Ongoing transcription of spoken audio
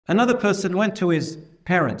Another person went to his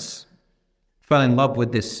parents, fell in love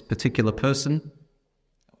with this particular person.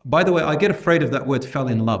 By the way, I get afraid of that word, fell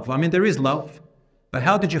in love. I mean, there is love, but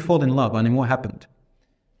how did you fall in love? I mean, what happened?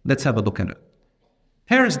 Let's have a look at it.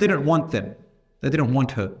 Parents didn't want them. They didn't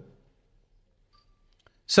want her.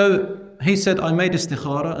 So he said, I made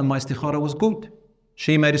istikhara and my istikhara was good.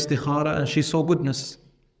 She made istikhara and she saw goodness,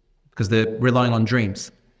 because they're relying on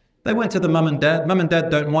dreams. They went to the mum and dad. Mum and dad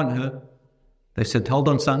don't want her. They said, hold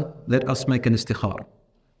on, son, let us make an istikhara.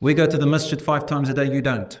 We go to the masjid 5 times a day, you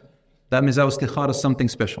don't. That means our istikhara is something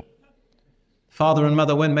special. Father and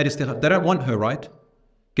mother went, made istikhara. They don't want her, right?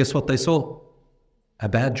 Guess what they saw? A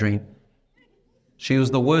bad dream. She was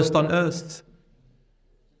the worst on earth.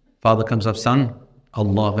 Father comes up, son,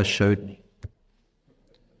 Allah has showed me.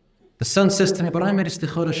 The son says to me, but I made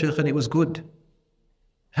istikhara, Shaykh, and it was good.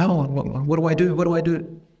 How? What do I do? What do I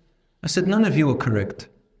do? I said, none of you are correct.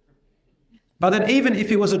 But then even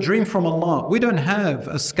if it was a dream from Allah, we don't have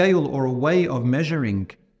a scale or a way of measuring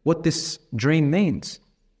what this dream means.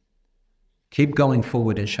 Keep going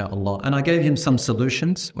forward, inshaAllah. And I gave him some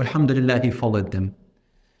solutions. Alhamdulillah, he followed them.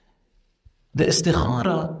 The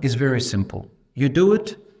istikhara is very simple. You do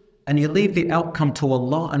it and you leave the outcome to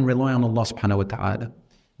Allah and rely on Allah subhanahu wa ta'ala.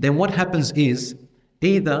 Then what happens is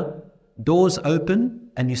either doors open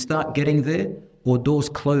and you start getting there, or doors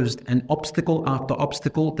closed, and obstacle after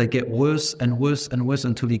obstacle, they get worse and worse and worse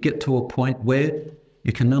until you get to a point where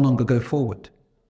you can no longer go forward.